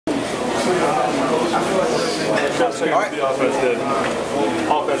How's the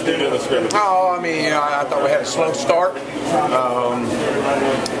offense did in the scrimmage? Oh, I mean, I thought we had a slow start.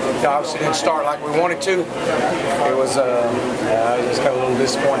 Obviously didn't start like we wanted to. It was just got a little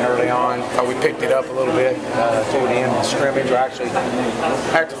disappointing early on. Thought we picked it up a little bit toward the end of the scrimmage. Or actually,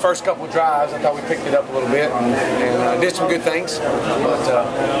 after the first couple of drives, I thought we picked it up a little bit and did some good things. But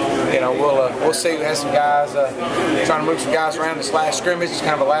we'll see. We had some guys trying to move some guys around this last scrimmage. It's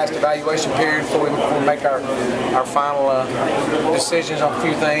kind of a last evaluation period before we make our final decisions on a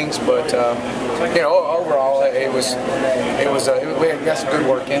few things. But overall, we got some good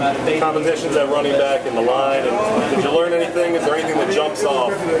work in. Competitions at running back and the line. And did you learn anything? Is there anything that jumps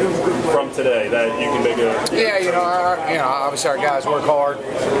off from today that you can make a? Obviously our guys work hard.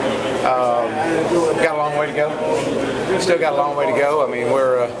 Got a long way to go. Still got a long way to go. I mean,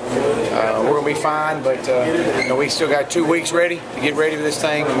 we're gonna be fine, but we still got 2 weeks ready to get ready for this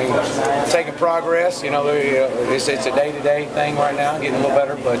thing. I mean, taking progress. It's a day-to-day thing right now, getting a little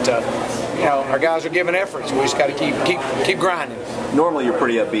better, but our guys are giving efforts. We just got to keep grinding. Normally you're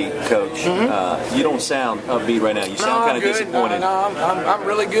pretty upbeat, Coach. Mm-hmm. You don't sound upbeat right now. You sound kind of disappointed. No, I'm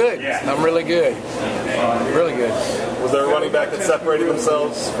really good. I'm really good. Really good. Was there a running back that separated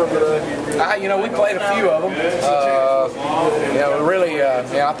themselves from the? We played a few of them.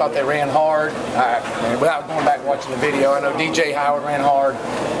 I thought they ran hard. Without going back and watching the video, I know DJ Howard ran hard.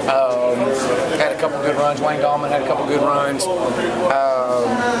 Had a couple good runs. Wayne Gallman had a couple good runs.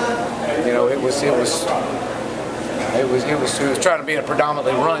 It was trying to be a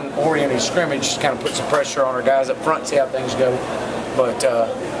predominantly run-oriented scrimmage, just kind of put some pressure on our guys up front, see how things go. But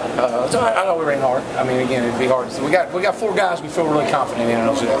so I know we ran hard. I mean, again, it'd be hard. So we got 4 guys we feel really confident in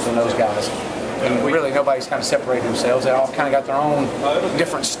those guys. And really, nobody's kind of separated themselves. They all kind of got their own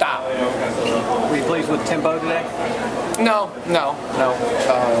different style. Were you pleased with tempo today? No.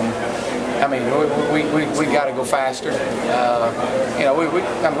 I mean, we got to go faster. We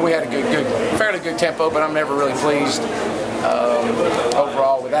had a fairly good tempo, but I'm never really pleased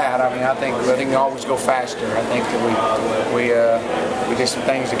overall with that. I mean, I think we always go faster. I think that we did some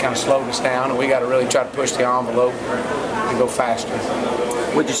things that kind of slowed us down, and we got to really try to push the envelope and go faster.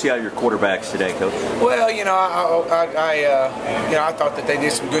 What did you see out of your quarterbacks today, Coach? Well, I thought that they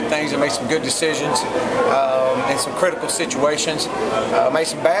did some good things and made some good decisions in some critical situations. Made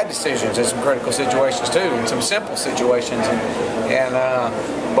some bad decisions in some critical situations too, in some simple situations.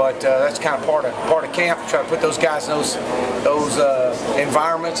 But that's kind of part of camp. Try to put those guys in those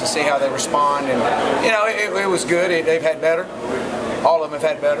environments and see how they respond. And it was good. They've had better. All of them have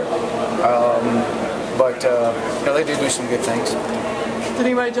had better. But they did do some good things. Did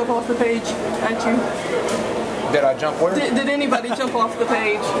anybody jump off the page at you? Did I jump where? Did anybody jump off the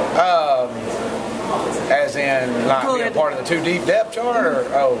page? As in, like, being part of the 2 deep depth chart, or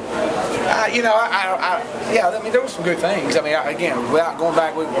I mean, there were some good things. I mean, again, without going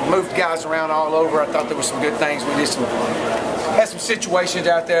back, we moved guys around all over. I thought there were some good things. We had some situations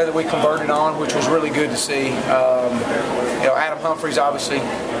out there that we converted on, which was really good to see. Adam Humphries obviously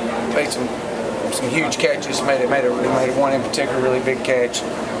made some huge catches. Made one in particular really big catch.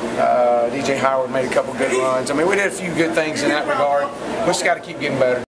 DJ Howard made a couple good runs. I mean, we did a few good things in that regard. We just got to keep getting better.